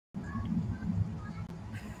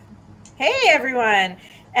Hey everyone,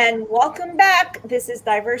 and welcome back. This is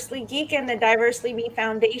Diversely Geek and the Diversely Me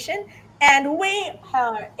Foundation, and we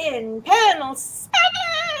are in panel 7.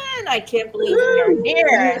 I can't believe we are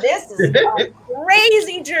here. This is a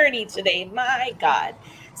crazy journey today. My God.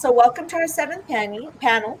 So welcome to our 7th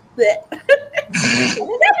panel. I've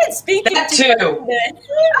been speaking that too.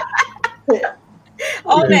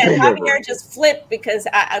 Oh man, Javier just flipped because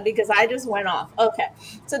I just went off. Okay,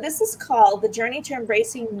 so this is called The Journey to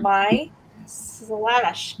Embracing My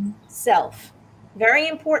Self. Very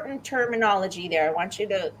important terminology there. I want you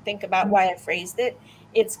to think about why I phrased it.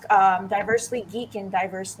 It's Diversely Geek and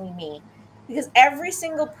Diversely Me, because every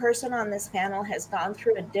single person on this panel has gone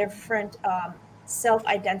through a different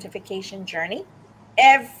self-identification journey.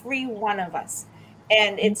 Every one of us.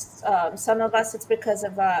 And it's some of us, it's because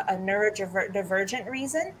of a neurodivergent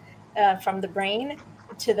reason, from the brain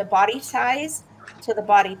to the body size, to the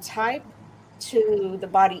body type, to the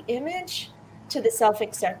body image, to the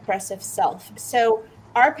self-expressive self. So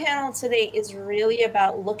our panel today is really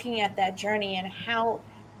about looking at that journey and how,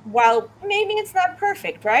 while maybe it's not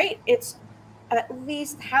perfect, right? It's at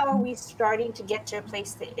least how are we starting to get to a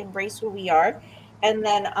place to embrace who we are, and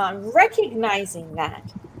then recognizing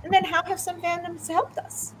that. And then how have some fandoms helped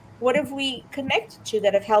us? What have we connected to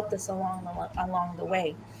that have helped us along the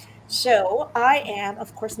way? So I am,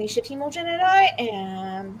 of course, Neisha Mulchan, and I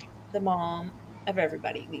am the mom of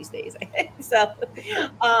everybody these days. So,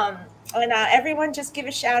 and everyone just give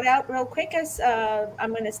a shout out real quick. As I'm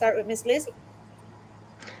going to start with Miss Lizzie.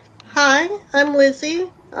 Hi, I'm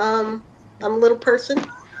Lizzie. I'm a little person.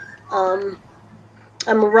 I'm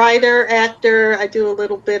a writer, actor. I do a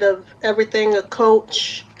little bit of everything, a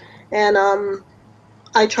coach, and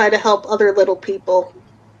I try to help other little people.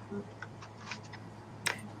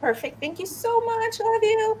 Perfect. Thank you so much. Love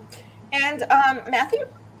you. And Matthew?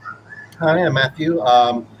 Hi, I'm Matthew.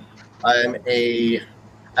 I'm a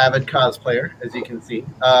avid cosplayer, as you can see.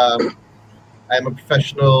 I'm a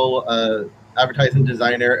professional advertising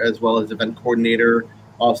designer as well as event coordinator,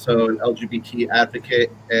 also an LGBT advocate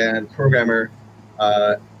and programmer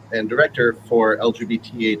and director for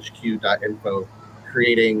LGBTHQ.info,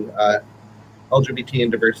 creating LGBT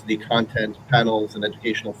and diversity content, panels, and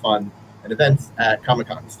educational fun and events at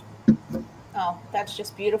Comic-Cons. Oh, that's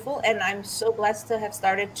just beautiful. And I'm so blessed to have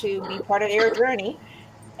started to be part of your journey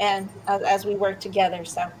and as we work together.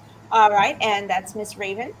 So, all right. And that's Miss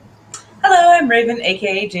Raven. Hello, I'm Raven,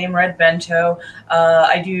 aka Jame Red Bento.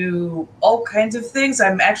 I do all kinds of things.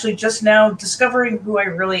 I'm actually just now discovering who I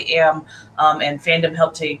really am, and fandom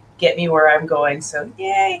helped to get me where I'm going, so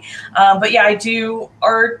yay. But yeah, I do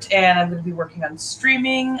art, and I'm going to be working on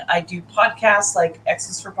streaming. I do podcasts like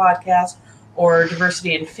X's for Podcast or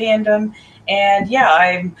Diversity in Fandom. And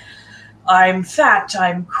yeah, I'm fat,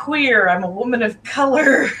 I'm queer, I'm a woman of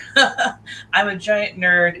color, I'm a giant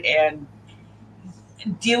nerd, and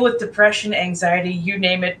deal with depression, anxiety, you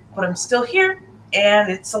name it, but I'm still here,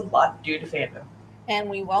 and it's a lot due to fandom. And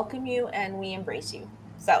we welcome you and we embrace you.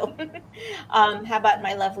 So, how about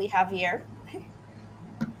my lovely Javier?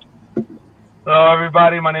 Hello,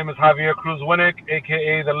 everybody. My name is Javier Cruz Winnick,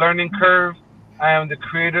 aka The Learning Curve. I am the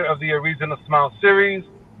creator of the A Reason to Smile series,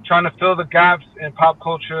 trying to fill the gaps in pop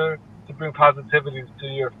culture to bring positivity to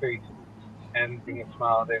your face and bring a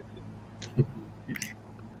smile there.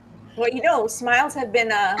 Well, you know, smiles have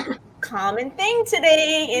been a common thing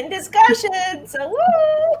today in discussion. So,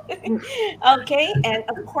 woo! Okay, and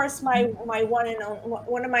of course, my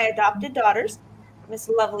one of my adopted daughters, Miss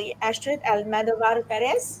Lovely Astrid Almodovar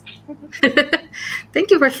Perez. Thank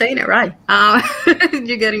you for saying it right.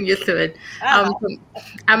 You're getting used to it.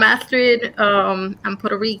 I'm Astrid. I'm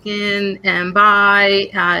Puerto Rican and bi.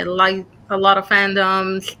 I like a lot of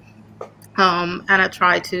fandoms. And I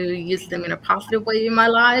try to use them in a positive way in my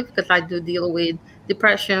life because I do deal with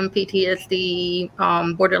depression, PTSD,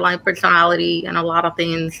 borderline personality, and a lot of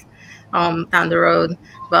things down the road.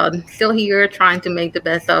 But still here trying to make the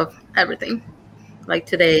best of everything. Like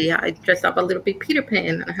today, I dressed up a little bit Peter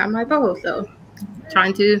Pan and I have my bow, so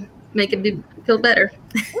trying to make it feel better.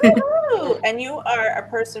 And you are a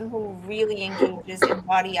person who really engages in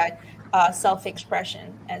body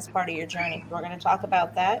self-expression as part of your journey. We're going to talk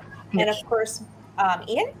about that. And of course,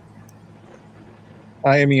 Ian?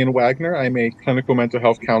 I am Ian Wagner. I'm a clinical mental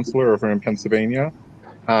health counselor over in Pennsylvania.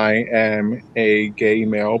 I am a gay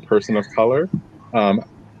male person of color.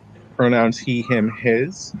 Pronouns he, him,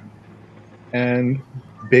 his. And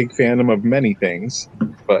big fandom of many things,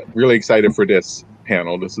 but really excited for this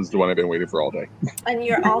panel. This is the one I've been waiting for all day. And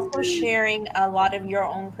you're also sharing a lot of your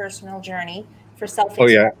own personal journey for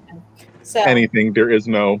self-expression. Oh, yeah. So there is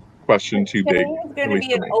no question too big. It's going to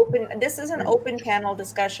be an open, this is an open panel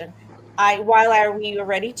discussion. we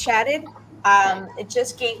already chatted, it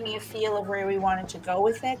just gave me a feel of where we wanted to go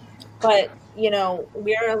with it. But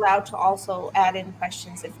we're allowed to also add in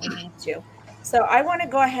questions if we need to. So I want to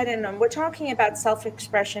go ahead and we're talking about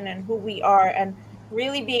self-expression and who we are, and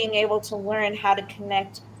really being able to learn how to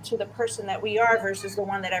connect to the person that we are versus the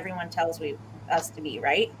one that everyone tells us to be,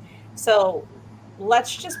 right? So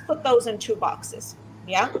let's just put those in two boxes.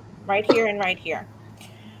 Yeah, right here and right here.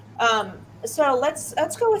 So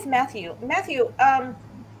let's go with Matthew. Matthew,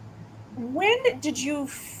 when did you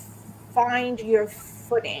find your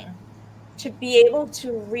footing to be able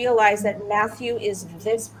to realize that Matthew is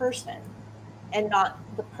this person and not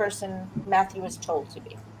the person Matthew is told to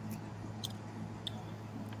be?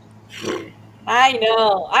 I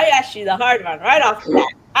know. I asked you the hard one right off the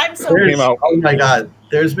bat. I'm so oh my God.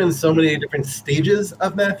 There's been so many different stages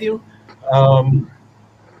of Matthew,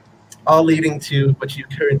 all leading to what you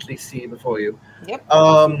currently see before you. Yep.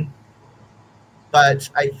 But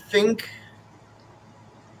I think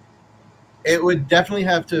it would definitely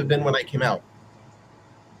have to have been when I came out,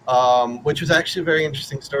 which was actually a very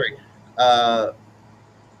interesting story. I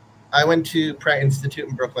went to Pratt Institute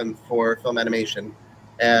in Brooklyn for film animation,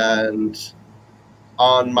 and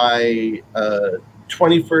on my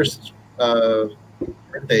 21st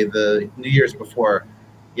birthday, the New Year's before,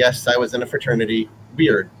 yes, I was in a fraternity.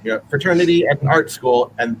 Weird, fraternity at an art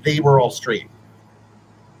school, and they were all straight.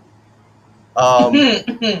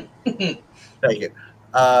 Thank you.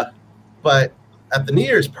 But at the New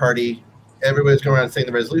Year's party, everybody was going around saying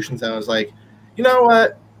the resolutions, and I was like, you know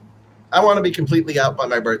what? I want to be completely out by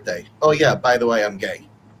my birthday. Oh yeah, by the way, I'm gay.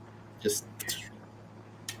 Just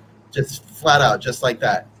flat out, just like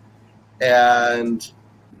that. And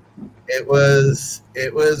it was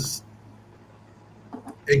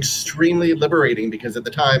extremely liberating, because at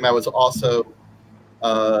the time I was also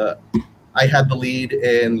I had the lead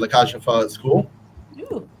in La Cage aux Folles at school.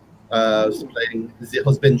 I was playing the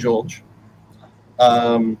husband George,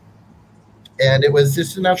 and it was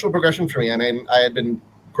just a natural progression for me. And I had been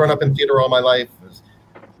grown up in theater all my life. It was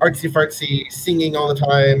artsy fartsy, singing all the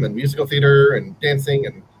time, and musical theater and dancing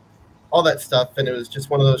and all that stuff. And it was just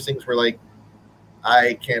one of those things where, like,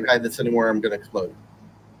 I can't hide this anymore. I'm going to explode.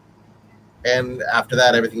 And after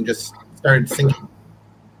that, everything just started sinking.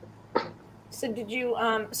 So did you,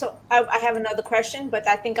 so I have another question, but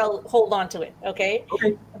I think I'll hold on to it, okay?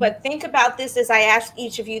 Okay. But think about this as I ask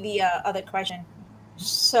each of you the other question.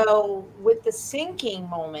 So with the sinking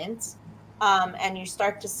moments, and you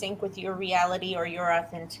start to sync with your reality or your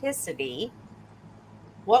authenticity,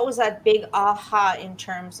 what was that big aha in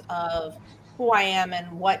terms of who I am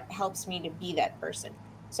and what helps me to be that person?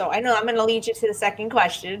 So I know I'm going to lead you to the second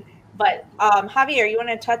question, but Javier, you want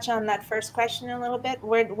to touch on that first question a little bit?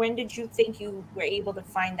 When did you think you were able to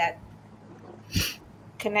find that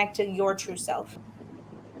connect to your true self?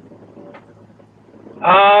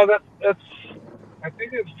 That's I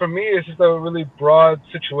think for me, it's just a really broad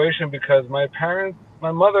situation, because my parents,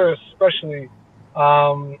 my mother especially,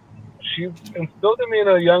 she instilled in me in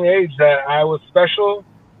a young age that I was special,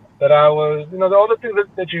 that I was, all the things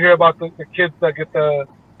that you hear about the kids that get the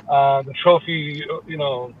trophy,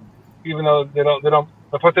 even though they don't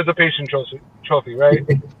the participation trophy, right?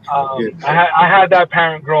 I had that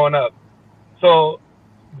parent growing up, so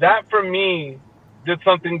that for me did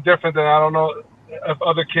something different than, I don't know if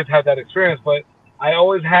other kids had that experience, but I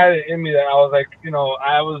always had it in me that I was like,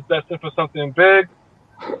 I was destined for something big.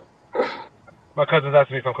 My cousins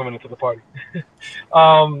asked me if I'm coming into the party.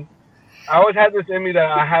 I always had this in me that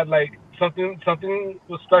I had like something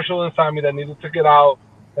was special inside me that needed to get out,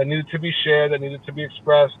 that needed to be shared, that needed to be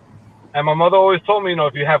expressed. And my mother always told me,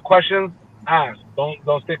 if you have questions, ask.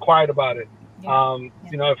 Don't stay quiet about it. Yeah.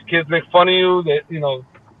 If kids make fun of you, that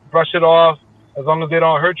brush it off. As long as they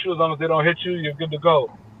don't hurt you, as long as they don't hit you, you're good to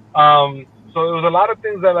go. So it was a lot of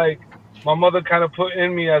things that, like, my mother kind of put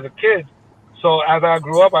in me as a kid. So as I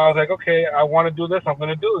grew up, I was like, okay, I want to do this, I'm going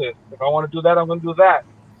to do this. If I want to do that, I'm going to do that.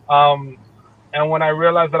 And when I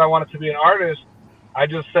realized that I wanted to be an artist, I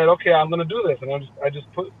just said, okay, I'm going to do this. And I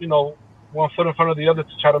just put, one foot in front of the other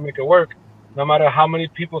to try to make it work. No matter how many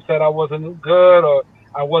people said I wasn't good, or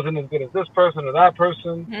I wasn't as good as this person or that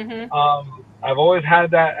person. Mm-hmm. I've always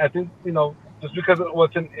had that. I think, just because it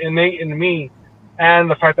was innate in me,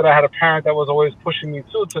 and the fact that I had a parent that was always pushing me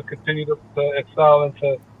to continue to excel and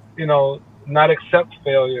to, not accept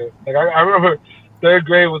failure. Like I remember 3rd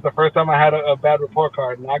grade was the first time I had a bad report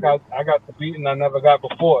card, and I got the beating I never got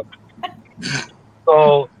before.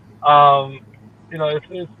 So,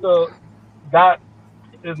 it's that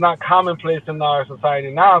is not commonplace in our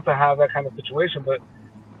society now to have that kind of situation, but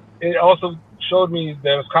it also showed me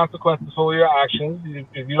there's consequences for your actions.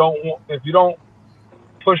 If you don't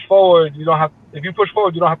push forward, you don't have. If you push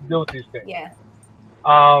forward, you don't have to deal with these things. Yeah.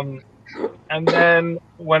 And then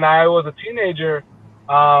when I was a teenager,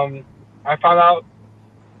 I found out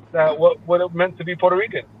that what it meant to be Puerto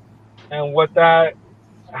Rican, and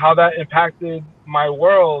how that impacted my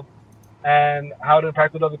world, and how it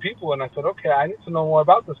impacted other people. And I said, okay, I need to know more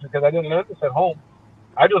about this, because I didn't learn this at home.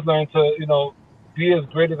 I just learned to, be as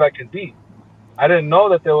great as I can be. I didn't know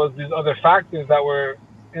that there was these other factors that were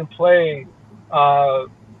in play,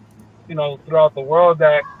 throughout the world,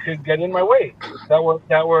 that could get in my way, that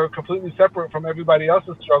were completely separate from everybody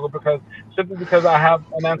else's struggle, simply because I have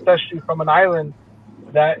an ancestry from an island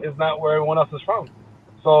that is not where everyone else is from.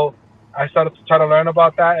 So I started to try to learn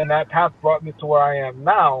about that, and that path brought me to where I am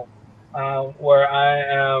now, where I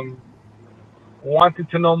am wanting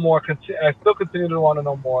to know more. I still continue to want to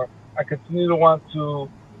know more. I continue to want to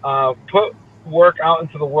put work out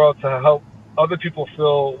into the world to help other people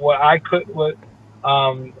feel what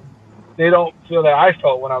they don't feel that I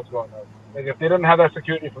felt when I was growing up. Like, if they didn't have that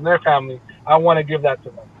security from their family, I want to give that to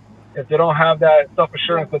them. If they don't have that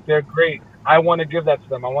self-assurance that they're great, I want to give that to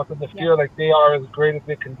them. I want them to feel like they are as great as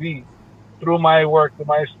they can be through my work, through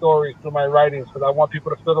my stories, through my writings, because I want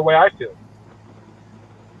people to feel the way I feel.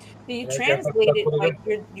 You translated like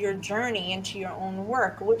your journey into your own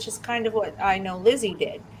work, which is kind of what I know Lizzie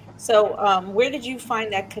did. So where did you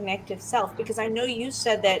find that connective self? Because I know you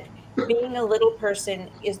said that being a little person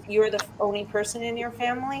you're the only person in your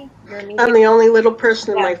family. I'm the only little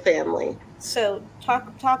person in my family. So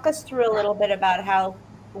talk us through a little bit about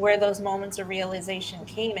where those moments of realization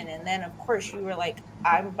came in, and then of course you were like,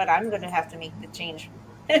 I'm going to have to make the change.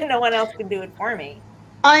 No one else can do it for me.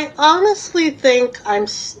 I honestly think I'm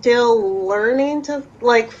still learning to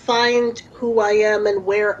find who I am and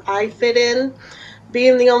where I fit in.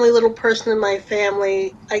 Being the only little person in my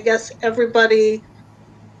family, I guess everybody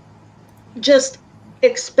just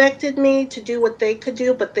expected me to do what they could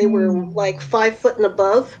do, but they were like 5 foot and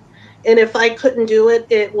above. And if I couldn't do it,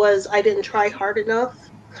 it was I didn't try hard enough.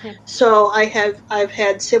 So I've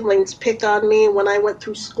had siblings pick on me. When I went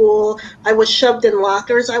through school, I was shoved in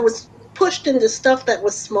lockers. I was pushed into stuff that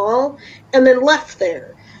was small and then left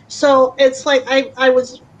there. So it's like I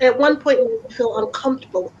was at one point feel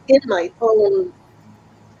uncomfortable in my own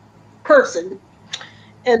person.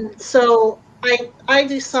 And so I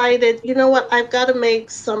decided, you know what, I've got to make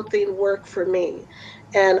something work for me.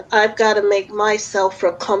 And I've got to make myself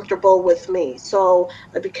feel comfortable with me. So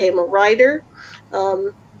I became a writer,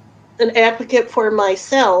 an advocate for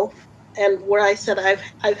myself, and where I said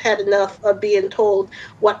I've had enough of being told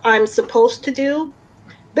what I'm supposed to do.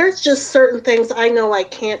 There's just certain things I know I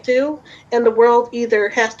can't do, and the world either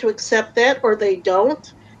has to accept that or they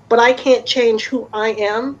don't. But I can't change who I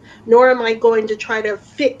am, nor am I going to try to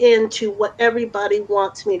fit into what everybody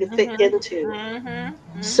wants me to fit into.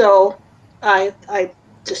 So I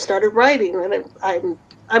just started writing, and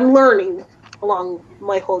I'm learning along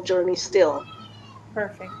my whole journey still.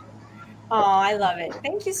 Perfect. Oh, I love it.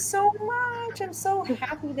 Thank you so much. I'm so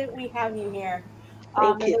happy that we have you here.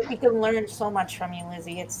 Thank you. And that we can learn so much from you,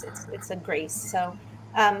 Lizzie. It's a grace. So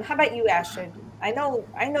how about you, Astrid? I know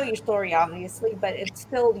your story, obviously, but it's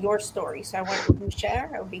still your story. So I want you to share.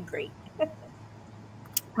 It would be great.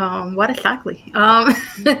 What exactly?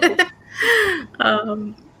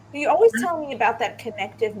 You always tell me about that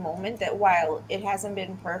connective moment that while it hasn't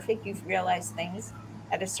been perfect, you've realized things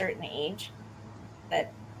at a certain age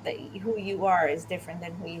that who you are is different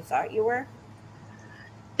than who you thought you were.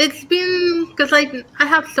 It's been because I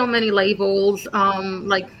have so many labels,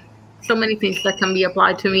 so many things that can be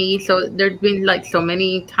applied to me. So there's been so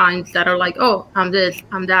many times that are like, oh, I'm this,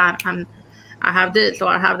 I'm that, I have this or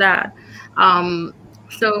I have that.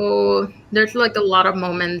 So there's a lot of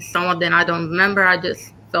moments. Some of them I don't remember. I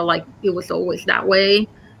just felt like it was always that way.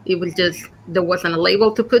 It was just there wasn't a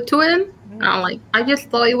label to put to it. I just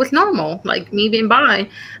thought it was normal. Like me being bi,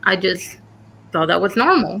 I just thought that was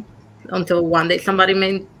normal until one day somebody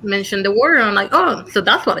mentioned the word, and I'm like, oh, so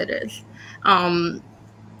that's what it is.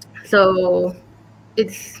 So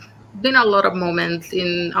it's been a lot of moments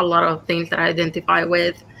in a lot of things that I identify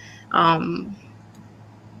with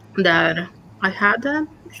that I had that.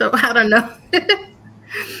 So I don't know.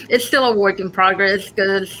 It's still a work in progress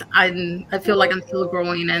because I feel like I'm still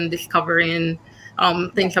growing and discovering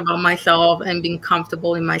things about myself and being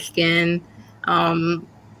comfortable in my skin, and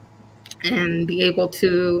be able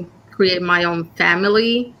to create my own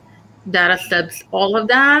family that accepts all of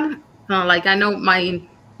that. I know my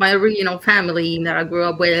original family that I grew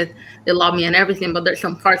up with, they love me and everything, but there's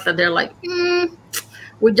some parts that they're like,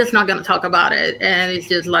 we're just not going to talk about it. And it's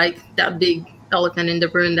just like that big elephant in the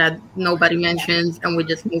room that nobody mentions, and we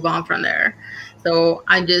just move on from there. So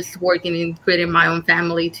I'm just working in creating my own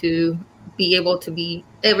family to be able to be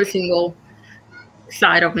every single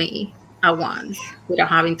side of me at once without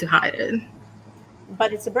having to hide it.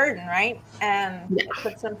 But it's a burden, right? And Yeah. it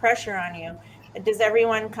puts some pressure on you. Does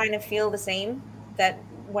everyone kind of feel the same, that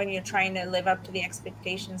when you're trying to live up to the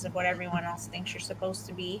expectations of what everyone else thinks you're supposed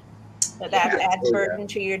to be, that adds burden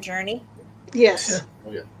to your journey? Yes.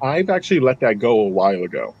 Oh, yeah. I've actually let that go a while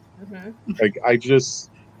ago. Mm-hmm. Like, I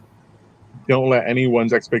just don't let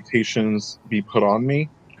anyone's expectations be put on me.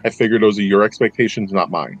 I figure those are your expectations, not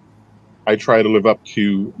mine. I try to live up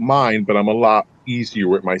to mine, but I'm a lot easier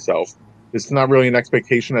with myself. It's not really an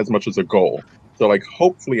expectation as much as a goal. So, like,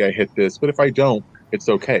 hopefully I hit this, but if I don't, it's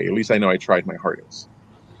okay. At least I know I tried my hardest.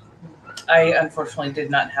 I unfortunately did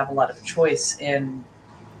not have a lot of choice in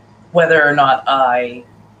whether or not I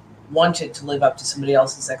wanted to live up to somebody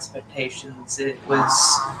else's expectations. It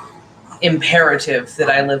was imperative that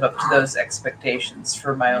I live up to those expectations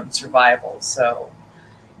for my own survival. So,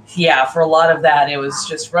 yeah, for a lot of that, it was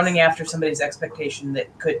just running after somebody's expectation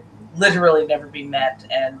that could literally never be met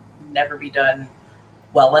and never be done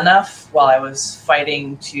well enough while I was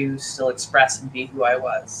fighting to still express and be who I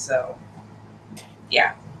was. So,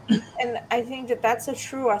 yeah. And I think that that's a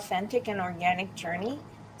true, authentic, and organic journey.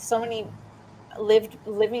 So many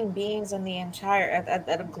living beings in the entire,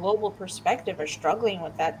 at a global perspective, are struggling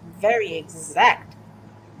with that very exact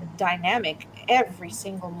dynamic every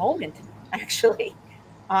single moment, actually.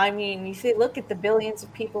 I mean, if you look at the billions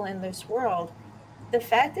of people in this world, the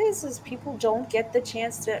fact is people don't get the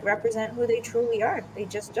chance to represent who they truly are. They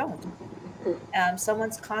just don't.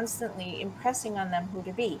 Someone's constantly impressing on them who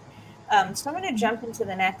to be. So I'm going to jump into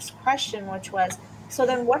the next question, which was, so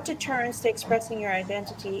then what deterrents to expressing your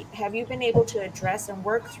identity have you been able to address and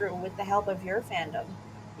work through with the help of your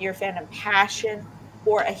fandom passion,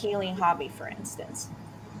 or a healing hobby, for instance?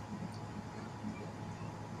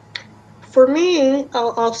 For me,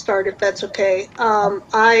 I'll start if that's okay.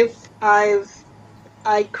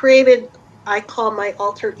 I created, I call my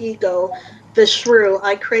alter ego the Shrew.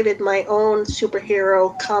 I created my own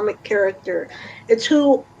superhero comic character. It's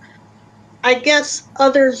who I guess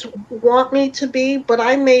others want me to be, but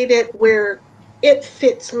I made it where it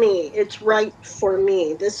fits me. It's right for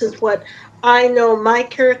me. This is what I know. My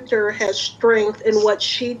character has strength in what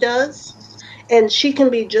she does, and she can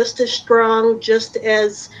be just as strong, just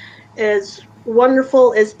as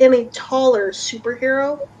wonderful as any taller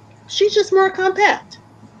superhero. She's just more compact,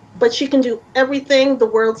 but she can do everything the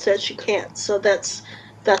world says she can't. So that's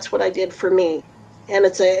what I did for me, and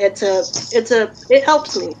it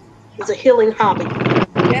helps me. It's a healing hobby.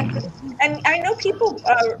 Yeah. And I know people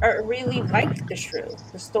are really like the Shrew,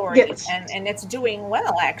 the story, Yes, and it's doing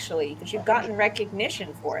well, actually, because you've gotten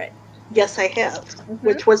recognition for it. yes, I have, Hmm.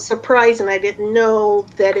 which was surprising. I didn't know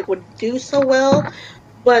that it would do so well,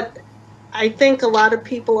 but I think a lot of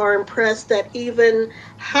people are impressed that even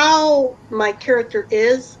how my character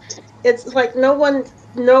is, it's like no one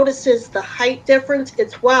notices the height difference.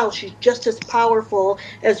 It's wow, she's just as powerful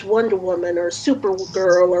as Wonder Woman or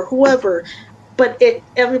Supergirl or whoever. But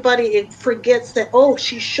it forgets that, oh,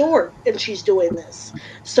 she's short and she's doing this.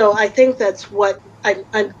 So I think that's what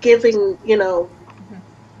I'm giving,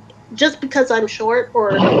 just because I'm short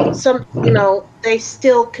or some, they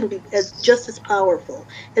still can be just as powerful.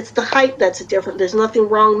 It's the height that's different. There's nothing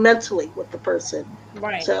wrong mentally with the person.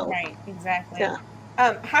 Right, So right, exactly. yeah.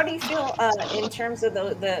 How do you feel in terms of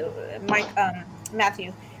the Mike,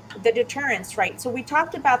 Matthew, the deterrence, right? So we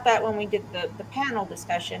talked about that when we did the panel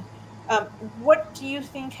discussion. What do you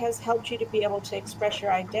think has helped you to be able to express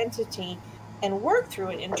your identity and work through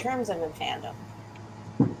it in terms of a fandom?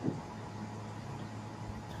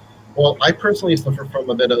 Well, I personally suffer from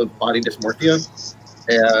a bit of body dysmorphia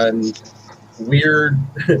and weird.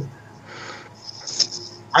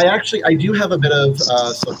 I do have a bit of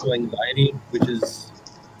social anxiety, which is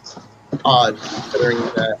odd considering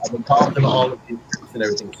that I'm involved in all of these groups and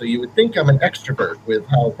everything. So you would think I'm an extrovert with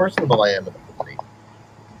how personable I am in the community,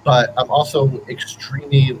 but I'm also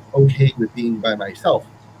extremely okay with being by myself.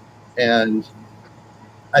 And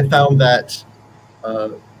I found that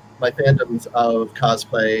my fandoms of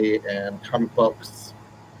cosplay and comic books,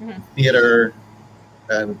 theater,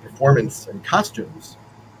 and performance and costumes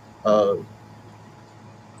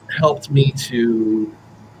helped me to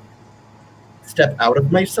step out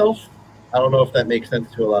of myself. I don't know if that makes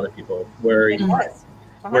sense to a lot of people, where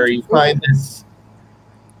you find this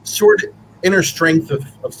sort of inner strength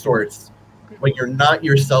of sorts when you're not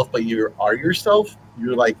yourself, but you are yourself.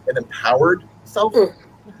 You're like an empowered self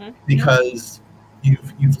because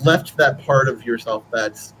you've left that part of yourself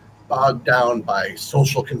that's bogged down by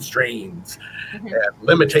social constraints and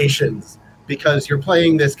limitations, because you're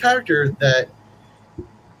playing this character that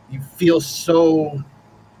you feel so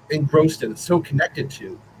engrossed in, so connected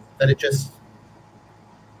to, that it's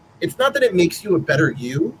not that it makes you a better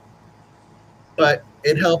you, but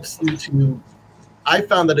it helps you to, I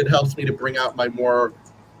found that it helps me to bring out my more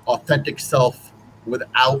authentic self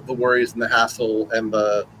without the worries and the hassle and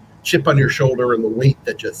the chip on your shoulder and the weight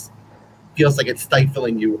that just feels like it's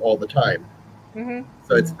stifling you all the time.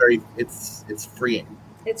 So it's freeing.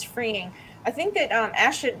 It's freeing. I think that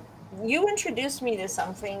Ashton, you introduced me to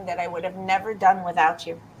something that I would have never done without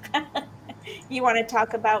you. You want to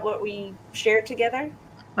talk about what we shared together?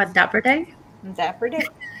 What, Dapper Day? Dapper Day.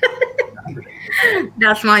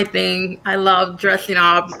 That's my thing. I love dressing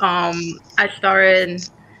up. I started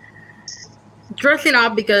dressing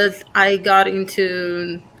up because I got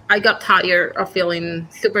tired of feeling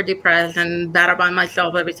super depressed and bad about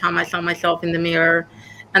myself every time I saw myself in the mirror.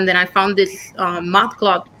 And then I found this math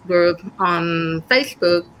club group on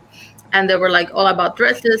Facebook, and they were like all about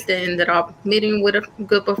dresses. They ended up meeting with a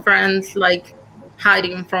group of friends, like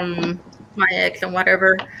hiding from my ex and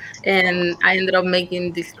whatever. And I ended up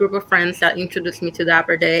making this group of friends that introduced me to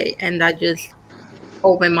Dapper Day, and that just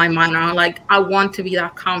opened my mind. I'm like, I want to be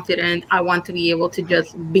that confident. I want to be able to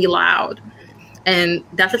just be loud. And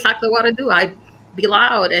that's exactly what I do. I be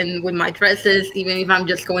loud, and with my dresses, even if I'm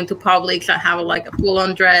just going to Publix, I have like a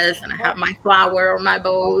full-on dress, and I have my flower or my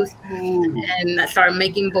bows, and I started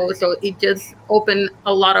making bows. So it just opened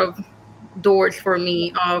a lot of doors for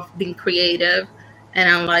me of being creative,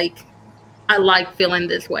 and I like feeling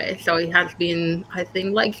this way. So it has been, I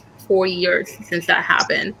think, like 4 years since that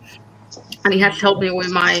happened, and it has helped me with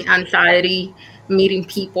my anxiety, meeting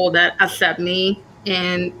people that accept me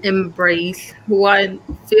and embrace who I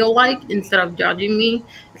feel like instead of judging me.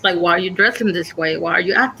 It's like, why are you dressing this way? Why are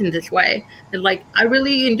you acting this way? And like, I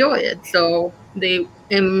really enjoy it. So they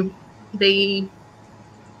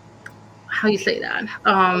how you say that?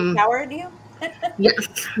 Empowered you? Yes,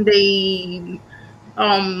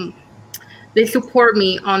 they support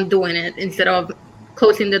me on doing it instead of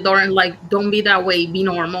closing the door and like, don't be that way, be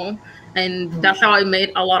normal. And that's how I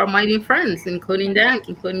made a lot of my new friends, including Dan,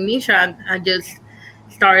 including Neisha. I just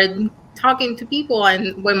started talking to people.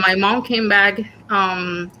 And when my mom came back,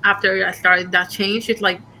 after I started that change, she's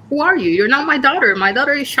like, who are you? You're not my daughter. My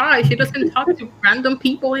daughter is shy. She doesn't talk to random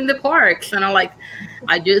people in the parks. And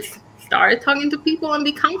I just started talking to people and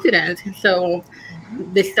be confident. So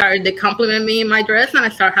they compliment me in my dress, and I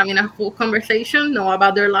start having a full conversation, know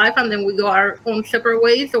about their life, and then we go our own separate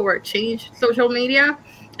ways or change social media,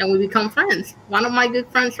 and we become friends. One of my good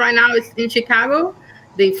friends right now is in Chicago.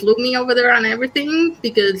 They flew me over there and everything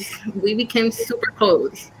because we became super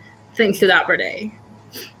close thanks to Dapper Day.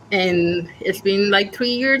 And it's been like 3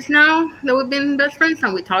 years now that we've been best friends,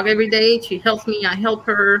 and we talk every day. She helps me, I help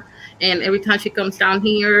her. And every time she comes down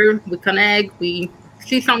here, we connect, we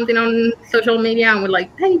see something on social media, and we're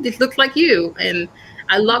like, hey, this looks like you. And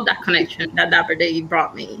I love that connection that Dapper Day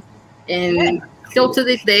brought me. And still to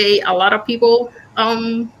this day, a lot of people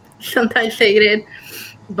sometimes hate it,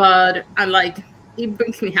 but I like, it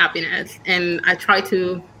brings me happiness, and I try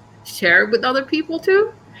to share it with other people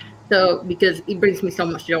too. So because it brings me so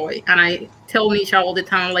much joy, and I tell Neisha all the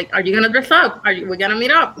time, like, are you gonna dress up? We're gonna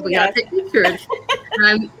meet up? We gotta take pictures.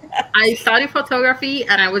 And I studied photography,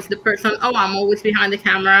 and I was the person, I'm always behind the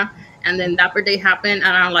camera. And then Dapper Day happened,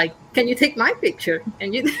 and I'm like, can you take my picture?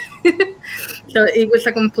 And you, so it was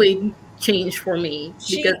a complete change for me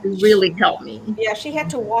because it really helped me. Yeah, she had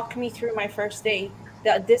to walk me through my first day.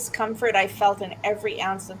 The discomfort I felt in every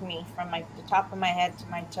ounce of me, from the top of my head to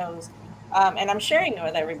my toes. And I'm sharing it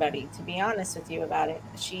with everybody, to be honest with you about it.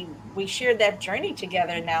 We shared that journey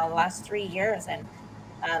together now the last 3 years, and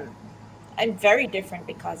I'm very different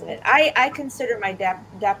because of it. I consider my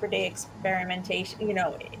Dapper Day experimentation,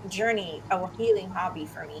 journey a healing hobby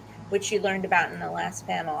for me, which you learned about in the last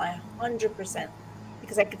panel. 100%,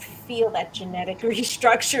 because I could feel that genetic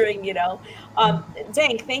restructuring,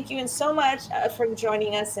 Dank, thank you so much for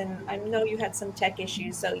joining us. And I know you had some tech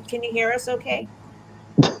issues, so can you hear us okay?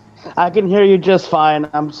 I can hear you just fine.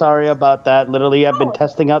 I'm sorry about that. Literally, I've been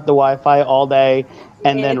testing out the Wi-Fi all day,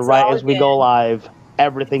 and then right as we go live,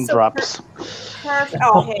 everything drops. Perfect.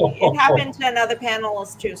 Oh, hey, it happened to another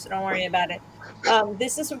panelist too, so don't worry about it.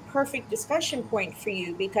 This is a perfect discussion point for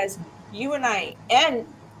you, because you and I and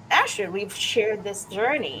Asher, we've shared this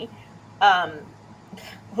journey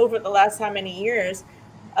over the last how many years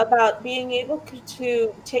about being able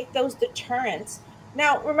to take those deterrents.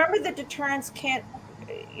 Now, remember, the deterrents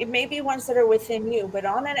it may be ones that are within you, but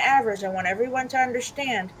on an average, I want everyone to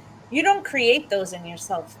understand, You don't create those in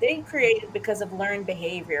yourself. They created because of learned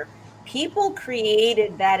behavior. People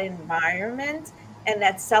created that environment and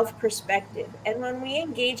that self-perspective. And when we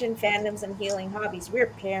engage in fandoms and healing hobbies, we're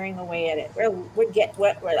paring away at it. We're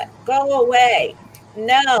like, go away.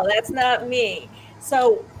 No, that's not me.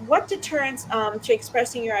 So what deterrents to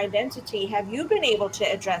expressing your identity have you been able to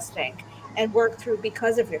address, think, and work through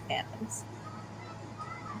because of your fandoms?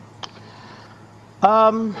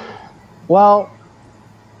 Well,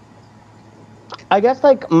 I guess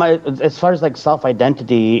like my as far as like self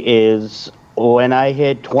identity is when I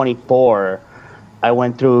hit 24, I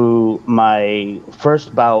went through my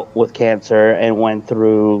first bout with cancer and went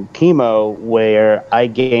through chemo where I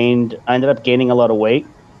ended up gaining a lot of weight,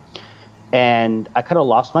 and I kind of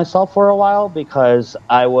lost myself for a while because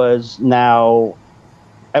I was now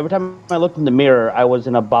every time I looked in the mirror, I was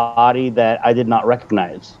in a body that I did not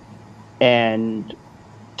recognize. And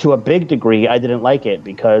to a big degree, I didn't like it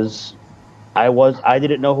because I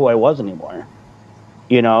didn't know who I was anymore.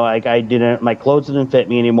 You know, like I didn't my clothes didn't fit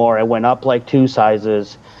me anymore. I went up like 2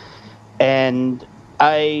 sizes, and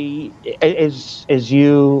as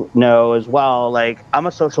you know as well, like I'm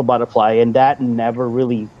a social butterfly, and that never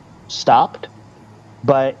really stopped,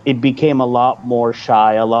 but it became a lot more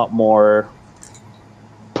shy, a lot more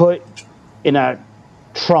put in a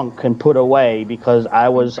trunk and put away because I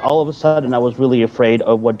was all of a sudden I was really afraid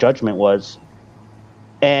of what judgment was.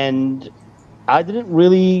 And I didn't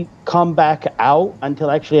really come back out until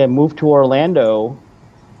actually I moved to Orlando,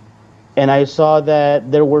 and I saw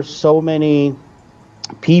that there were so many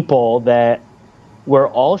people that were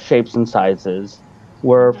all shapes and sizes,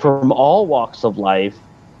 were from all walks of life,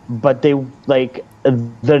 but they like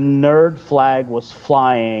the nerd flag was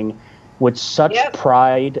flying with such Yep.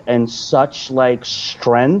 pride and such like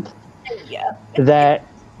strength Yeah. that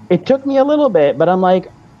it took me a little bit, but I'm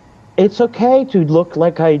like, it's okay to look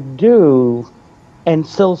like I do and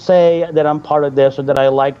still say that I'm part of this or that I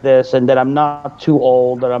like this and that I'm not too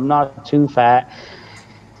old or I'm not too fat.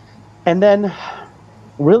 And then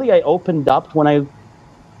really I opened up when I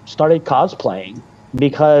started cosplaying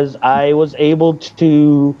because I was able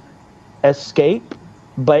to escape.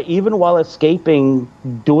 But even while escaping,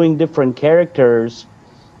 doing different characters,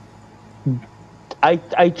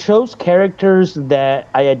 I chose characters that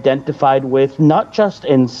I identified with not just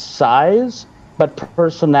in size, but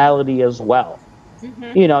personality as well.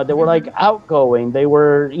 You know, they were like outgoing. They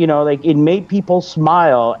were, you know, like it made people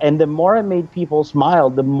smile. And the more I made people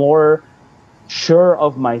smile, the more sure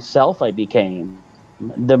of myself I became,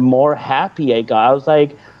 the more happy I got. I was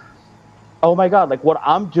like, oh my God, like what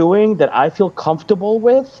I'm doing that I feel comfortable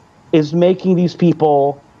with is making these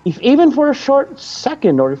people, if even for a short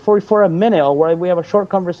second or for a minute or where we have a short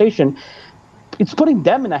conversation, it's putting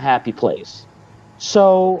them in a happy place.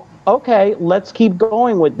 So, okay, let's keep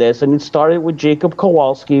going with this. And it started with Jacob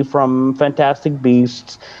Kowalski from Fantastic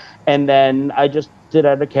Beasts. And then I just did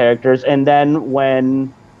other characters. And then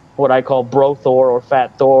when what I call Bro Thor or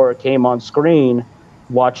Fat Thor came on screen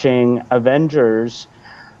watching Avengers,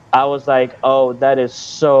 I was like, oh, that is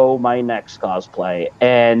so my next cosplay.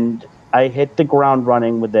 And I hit the ground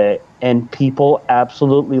running with it, and people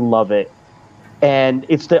absolutely love it. And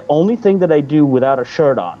it's the only thing that I do without a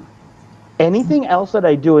shirt on. Anything else that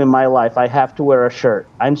I do in my life, I have to wear a shirt.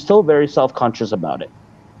 I'm still very self conscious about it.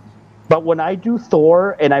 But when I do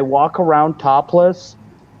Thor and I walk around topless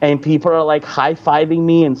and people are like high fiving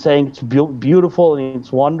me and saying it's beautiful and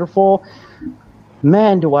it's wonderful,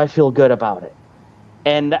 man, do I feel good about it.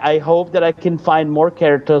 And I hope that I can find more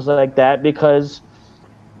characters like that because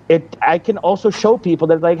I can also show people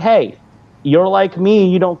that like, hey, you're like me,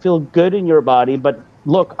 you don't feel good in your body, but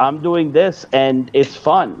look, I'm doing this and it's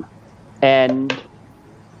fun. And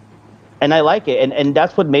and I like it. And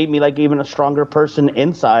that's what made me like even a stronger person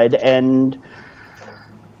inside. And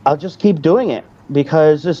I'll just keep doing it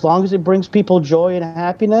because as long as it brings people joy and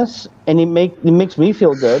happiness, and it makes me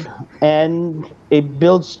feel good, and it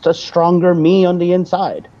builds a stronger me on the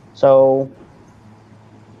inside. So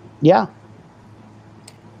yeah.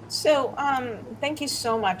 So, thank you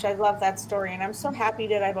so much. I love that story, and I'm so happy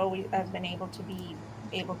that I've been able to be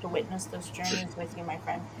able to witness those journeys with you, my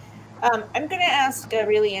friend. I'm going to ask a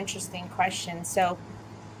really interesting question. So,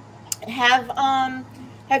 have um,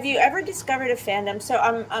 have you ever discovered a fandom? So,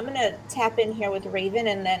 I'm going to tap in here with Raven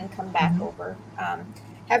and then come back over.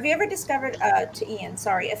 Have you ever discovered to Ian?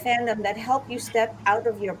 Sorry, a fandom that helped you step out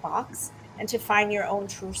of your box and to find your own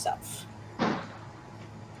true self?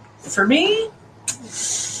 For me,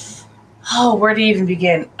 oh, where to even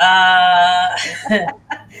begin?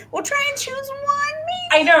 We'll try and choose one.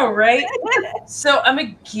 I know, right? So I'm a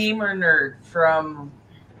gamer nerd from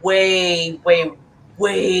way, way,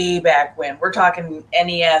 way back when. We're talking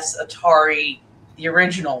NES, Atari, the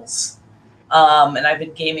originals. And I've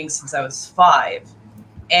been gaming since I was 5.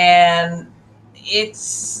 And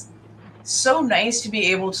it's so nice to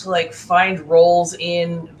be able to like find roles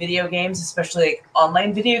in video games, especially like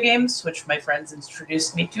online video games, which my friends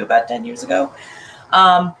introduced me to about 10 years ago.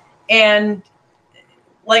 And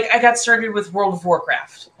like I got started with World of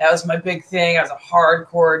Warcraft. That was my big thing. I was a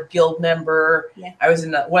hardcore guild member. Yeah. I was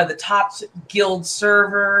in one of the top guild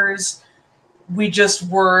servers. We just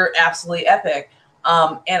were absolutely epic.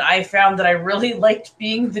 And I found that I really liked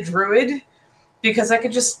being the druid because I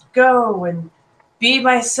could just go and be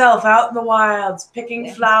myself out in the wilds,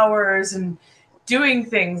 picking flowers and doing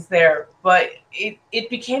things there. But it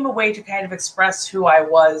became a way to kind of express who I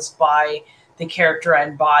was by the character I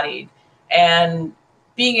embodied. And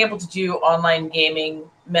being able to do online gaming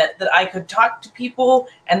meant that I could talk to people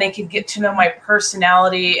and they could get to know my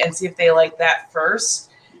personality and see if they like that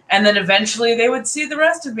first. And then eventually they would see the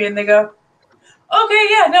rest of me and they go, okay,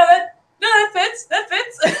 yeah, that fits.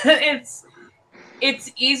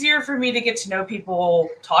 It's easier for me to get to know people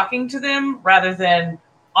talking to them rather than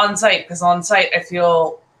on site, because on site I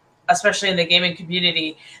feel, especially in the gaming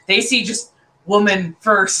community, they see just woman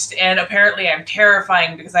first, and apparently I'm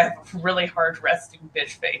terrifying because I have a really hard resting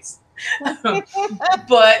bitch face.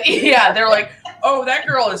 But yeah, they're like, oh, that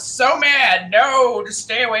girl is so mad. No, just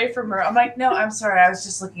stay away from her. I'm like, no, I'm sorry. I was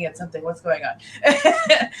just looking at something. What's going on?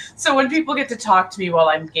 So when people get to talk to me while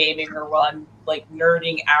I'm gaming or while I'm like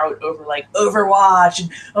nerding out over like Overwatch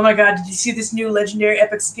and, oh my God, did you see this new legendary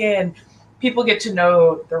epic skin? People get to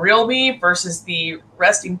know the real me versus the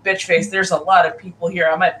resting bitch face. There's a lot of people here.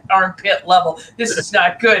 I'm at armpit level. This is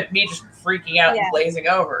not good. Me just freaking out and blazing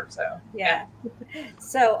over. So yeah.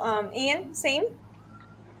 So Ian, same.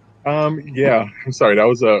 Yeah. I'm sorry. That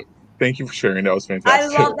was thank you for sharing. That was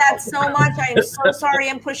fantastic. I love that so much. I am so sorry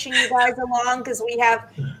I'm pushing you guys along because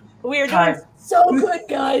we're doing so good,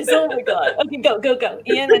 guys. Oh my God. Okay, go,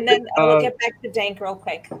 Ian, and then we'll get back to Dank real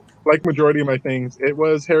quick. Like majority of my things, it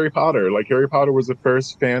was Harry Potter. Like Harry Potter was the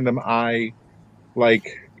first fandom I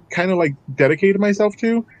kind of dedicated myself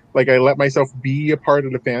to. Like I let myself be a part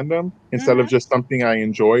of the fandom instead of just something I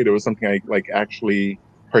enjoyed. It was something I actually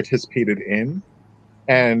participated in.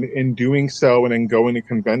 And in doing so and then going to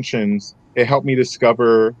conventions, it helped me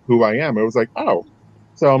discover who I am. It was like, oh,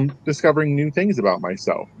 so I'm discovering new things about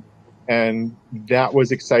myself. And that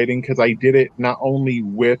was exciting because I did it not only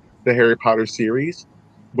with the Harry Potter series,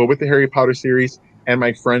 but with the Harry Potter series and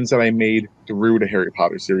my friends that I made through the Harry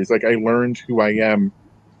Potter series. Like I learned who I am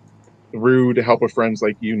through the help of friends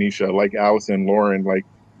like you, Neisha, like Allison, Lauren. Like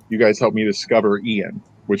you guys helped me discover Ian,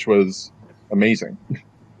 which was amazing.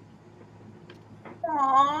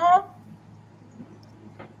 Aww.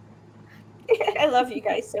 I love you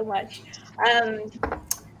guys so much.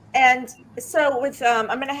 And so with I'm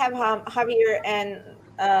going to have Javier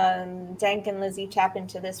and Dank and Lizzie tap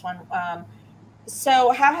into this one.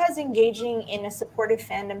 So how has engaging in a supportive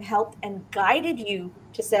fandom helped and guided you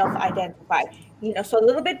to self-identify? You know, so a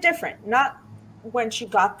little bit different, not when she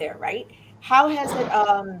got there, right? How has it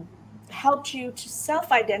helped you to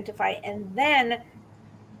self-identify and then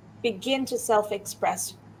begin to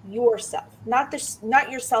self-express yourself? Not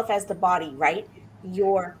yourself as the body, right?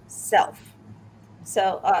 Yourself.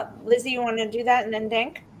 So, Lizzie, you want to do that, and then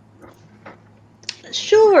Dank?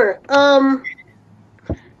 Sure.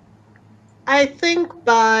 I think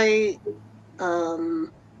by, I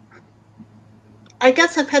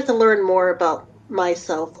guess I've had to learn more about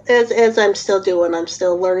myself, as I'm still doing. I'm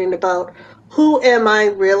still learning about who am I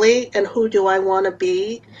really, and who do I want to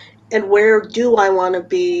be, and where do I want to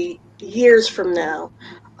be years from now.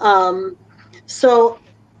 So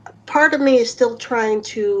part of me is still trying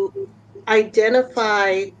to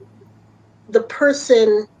identify the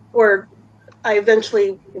person or I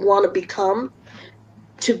eventually want to become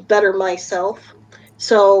to better myself.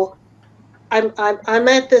 So I'm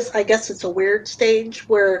at this, I guess it's a weird stage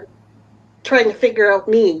where trying to figure out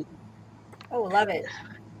me. Oh, love it.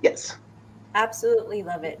 Yes. Absolutely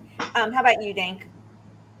love it. How about you, Dank?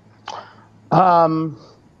 I've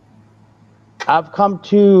come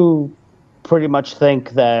to pretty much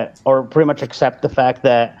think that, or pretty much accept the fact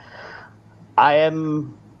that I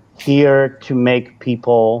am here to make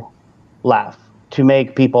people laugh, to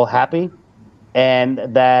make people happy, and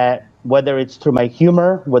that whether it's through my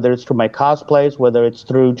humor, whether it's through my cosplays, whether it's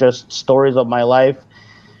through just stories of my life,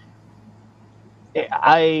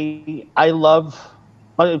 I love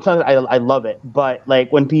it, but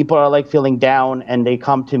like when people are like feeling down and they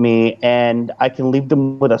come to me and I can leave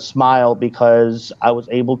them with a smile because I was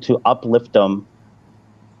able to uplift them,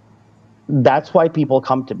 that's why people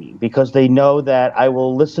come to me, because they know that I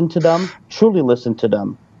will listen to them, truly listen to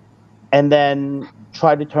them, and then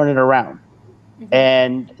try to turn it around.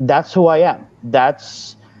 And that's who I am.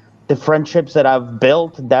 That's the friendships that I've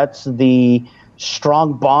built. That's the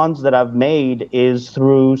strong bonds that I've made, is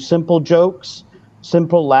through simple jokes,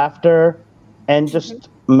 simple laughter, and just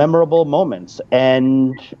memorable moments.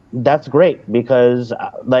 And that's great because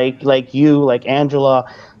like you, like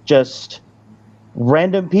Angela, just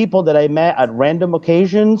random people that I met at random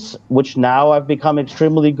occasions, which now I've become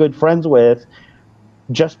extremely good friends with,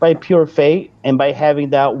 just by pure fate and by having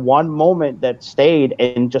that one moment that stayed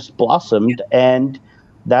and just blossomed. And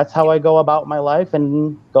that's how I go about my life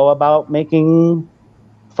and go about making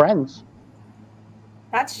friends.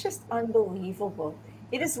 That's just unbelievable.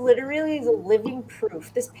 It is literally the living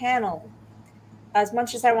proof. This panel, as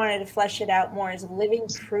much as I wanted to flesh it out more, is a living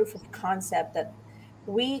proof of concept that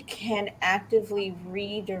we can actively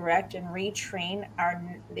redirect and retrain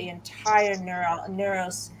the entire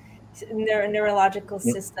neurological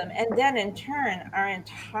system, and then in turn our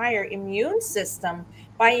entire immune system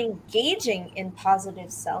by engaging in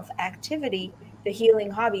positive self activity, the healing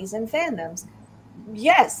hobbies and fandoms.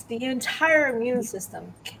 Yes, the entire immune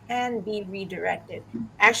system can be redirected.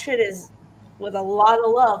 Actually, it is, with a lot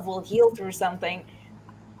of love, will heal through something.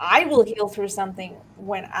 I will heal through something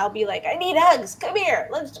when I'll be like, I need hugs. Come here.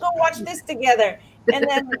 Let's go watch this together. And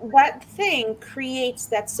then that thing creates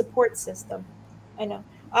that support system. I know.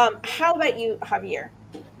 How about you, Javier?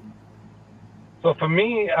 So for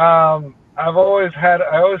me, I always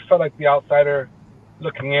felt like the outsider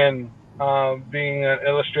looking in, being an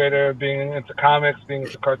illustrator, being into comics, being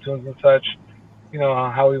into cartoons and such. You know,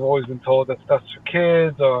 how we've always been told that stuff's for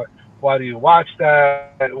kids, or why do you watch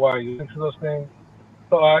that? Why are you into those things?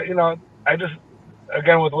 So, I just,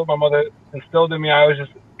 again, with what my mother instilled in me, I always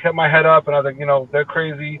just kept my head up, and I was like, they're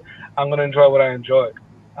crazy. I'm going to enjoy what I enjoy.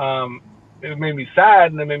 It made me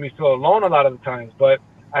sad, and it made me feel alone a lot of the times, but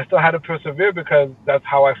I still had to persevere because that's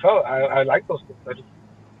how I felt. I like those things.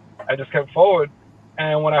 I just kept forward.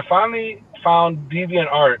 And when I finally found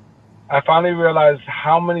deviant art, I finally realized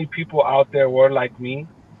how many people out there were like me,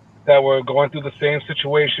 that were going through the same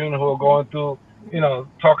situation, who were going through,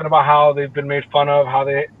 talking about how they've been made fun of, how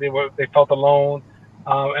they felt alone,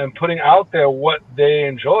 and putting out there what they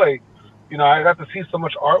enjoy. I got to see so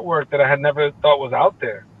much artwork that I had never thought was out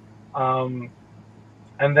there. And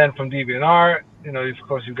then from DeviantArt, of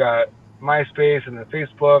course, you got MySpace and then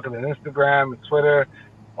Facebook and then Instagram and Twitter.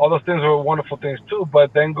 All those things were wonderful things too.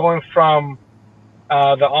 But then going from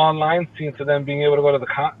the online scene to then being able to go to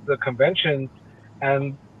the conventions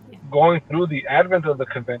and going through the advent of the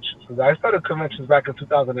conventions. Because I started conventions back in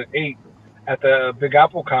 2008 at the Big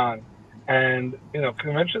Apple Con, and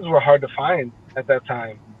conventions were hard to find at that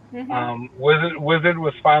time. Wizard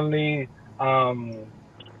was finally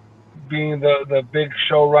being the big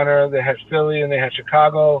showrunner. They had Philly and they had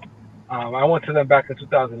Chicago. I went to them back in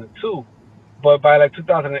 2002, but by like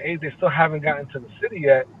 2008, they still haven't gotten to the city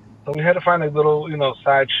yet. So we had to find like little,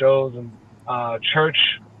 side shows and church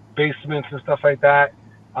basements and stuff like that.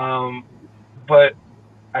 But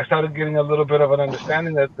I started getting a little bit of an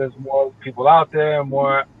understanding that there's more people out there and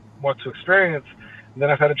more to experience. And then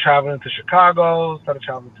I started traveling to Chicago, started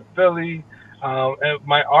traveling to Philly, and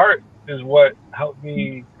my art is what helped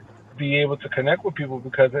me be able to connect with people,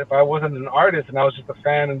 because if I wasn't an artist and I was just a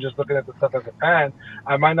fan and just looking at the stuff as a fan,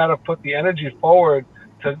 I might not have put the energy forward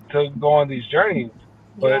to go on these journeys.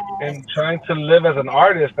 But in trying to live as an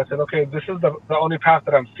artist, I said, okay, this is the only path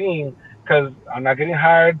that I'm seeing, because I'm not getting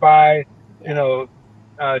hired by,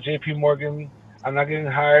 JP Morgan. I'm not getting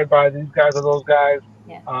hired by these guys or those guys.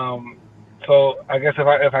 So I guess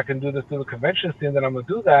if I can do this through the convention scene, then I'm gonna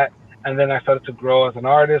do that. And then I started to grow as an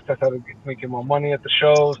artist. I started making more money at the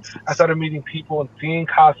shows. I started meeting people and seeing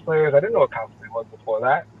cosplayers. I didn't know what cosplay was before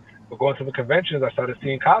that. But going to the conventions, I started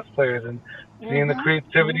seeing cosplayers and seeing the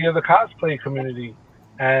creativity of the cosplay community.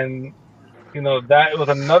 And, that was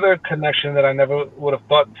another connection that I never would have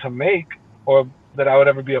thought to make, or that I would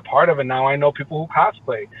ever be a part of. And now I know people who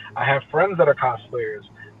cosplay. I have friends that are cosplayers.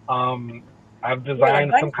 I've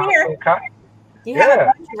designed some cosplay. You have a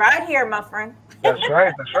bunch right here, my friend. That's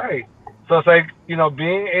right. So it's like,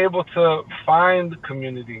 being able to find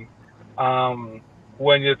community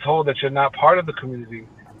when you're told that you're not part of the community.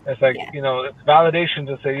 It's like, it's validation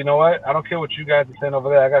to say, you know what? I don't care what you guys are saying over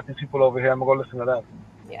there. I got these people over here. I'm going to go listen to them.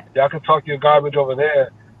 Yeah. Y'all can talk your garbage over there,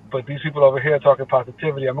 but these people over here are talking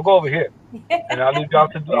positivity. I'm going to go over here. And I'll leave y'all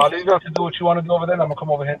to do what you want to do over there, and I'm going to come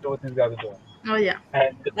over here and do what these guys are doing. Oh, yeah.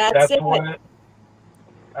 And that's where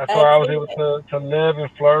I was able to live and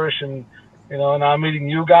flourish, and, now I'm meeting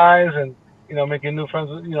you guys, and, making new friends.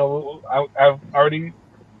 I've already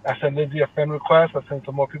I sent Lindsay a friend request. I sent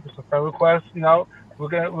some more people some friend requests. We're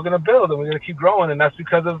gonna build and we're gonna keep growing, and that's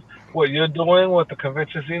because of what you're doing, what the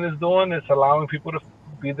convention scene is doing. It's allowing people to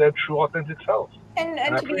be their true, authentic selves. And I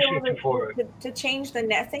to be appreciate you for able to change the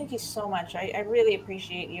net. Thank you so much. I really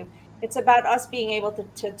appreciate you. It's about us being able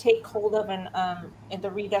to take hold of and in the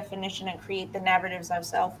redefinition and create the narratives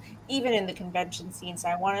ourselves, even in the convention scene. So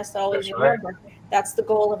I want us to always That's right. remember that's the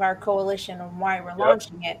goal of our coalition and why we're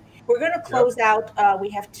launching it. We're going to close out. We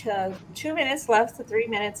have 2 minutes left, to 3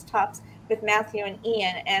 minutes tops, with Matthew and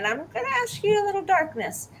Ian. And I'm going to ask you a little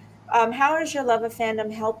darkness. How has your love of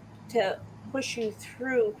fandom helped to push you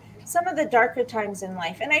through some of the darker times in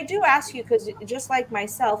life? And I do ask you because just like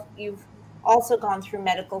myself, you've also gone through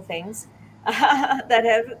medical things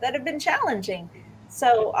that have been challenging.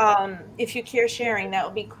 So if you care sharing, that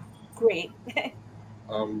would be great.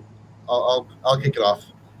 I'll kick it off.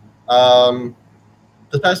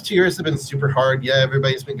 The past 2 years have been super hard. Yeah,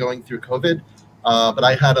 everybody's been going through COVID, but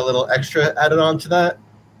I had a little extra added on to that.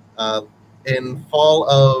 In fall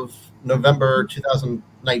of November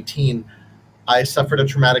 2019, I suffered a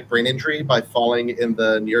traumatic brain injury by falling in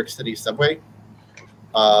the New York City subway.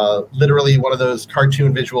 Literally one of those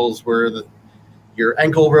cartoon visuals where your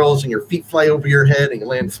ankle rolls and your feet fly over your head and you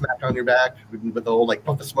land smack on your back with the whole like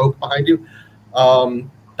puff of smoke behind you.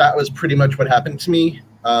 That was pretty much what happened to me.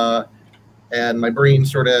 And my brain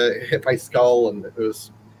sort of hit my skull, and it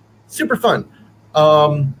was super fun.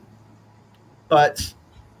 But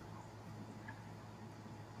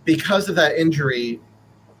because of that injury,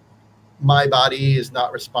 my body is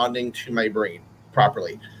not responding to my brain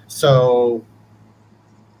properly. So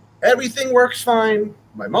everything works fine.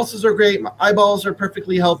 My muscles are great. My eyeballs are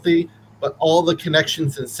perfectly healthy. But all the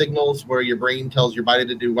connections and signals where your brain tells your body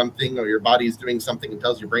to do one thing or your body is doing something and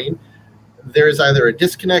tells your brain, there's either a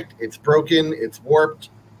disconnect, it's broken, it's warped,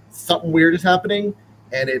 something weird is happening,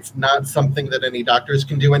 and it's not something that any doctors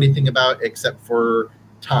can do anything about except for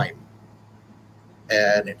time.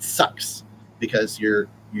 And it sucks because you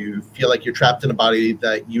feel like you're trapped in a body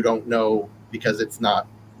that you don't know because it's not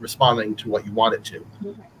responding to what you want it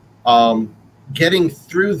to. Getting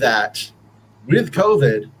through that with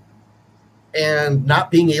COVID and not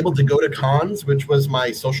being able to go to cons, which was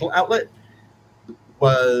my social outlet,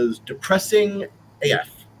 was depressing AF.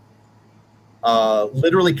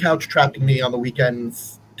 Literally couch trapping me on the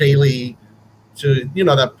weekends daily to,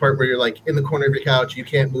 that part where you're like in the corner of your couch, you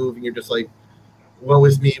can't move, and you're just like, woe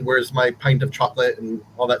is me, where's my pint of chocolate and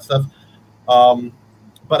all that stuff.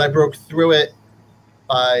 But I broke through it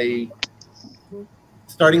by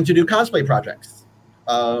starting to do cosplay projects.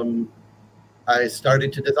 I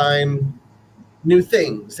started to design new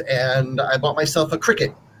things, and I bought myself a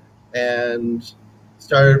Cricut and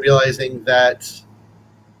started realizing that,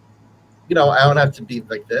 I don't have to be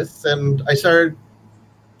like this. And I started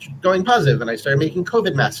going positive, and I started making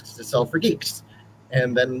COVID masks to sell for geeks.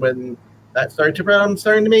 And then when that started to run, I'm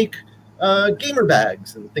starting to make gamer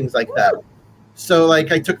bags and things like that. So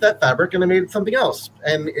like I took that fabric and I made something else.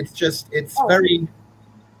 And it's very...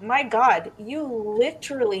 My God, you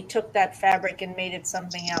literally took that fabric and made it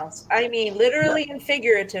something else. I mean, literally and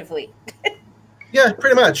figuratively. Yeah,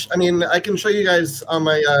 pretty much. I mean, I can show you guys on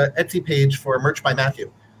my Etsy page for Merch by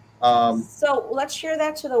Matthew. So let's share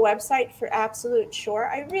that to the website for absolute sure.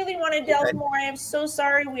 I really want to delve more. I am so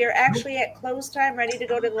sorry. We are actually at close time, ready to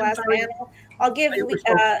go to the last panel. I'll give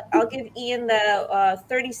Ian the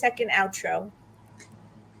 30-second outro.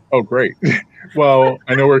 Oh, great. Well,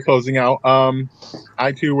 I know we're closing out.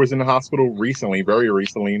 I too was in the hospital recently, very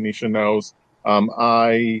recently. Neisha knows.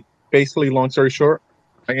 I basically, long story short,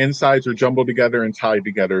 my insides are jumbled together and tied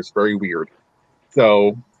together. It's very weird.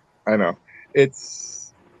 So I know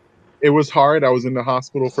it was hard. I was in the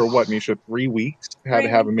hospital for what, Neisha, 3 weeks. Had to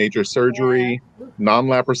have a major surgery,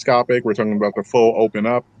 non-laparoscopic. We're talking about the full open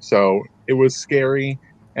up. So it was scary.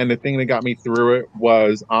 And the thing that got me through it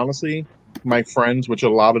was, honestly, my friends, which a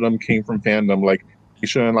lot of them came from fandom, like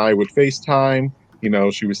Neisha and I would FaceTime.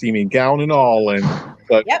 She would see me gown and all,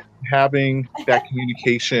 but having that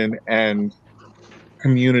communication and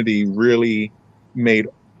community really made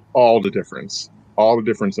all the difference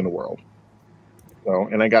in the world. So,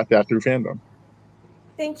 and I got that through fandom.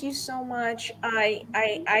 Thank you so much. I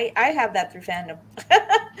have that through fandom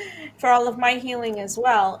for all of my healing as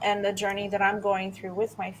well, and the journey that I'm going through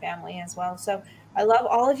with my family as well. So I love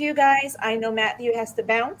all of you guys. I know Matthew has to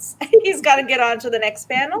bounce. He's got to get on to the next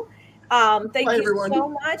panel. Thank you everyone. So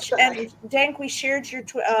much. Bye. And Dank, we shared your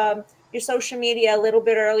social media a little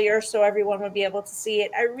bit earlier so everyone would be able to see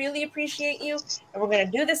it. I really appreciate you, and we're going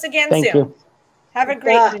to do this again soon. Thank you. Have a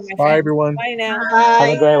great one, my friend. Bye, everyone. Bye now. Bye.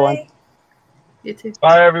 Have a great one. You too.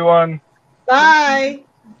 Bye, everyone. Bye.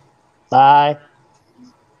 Bye.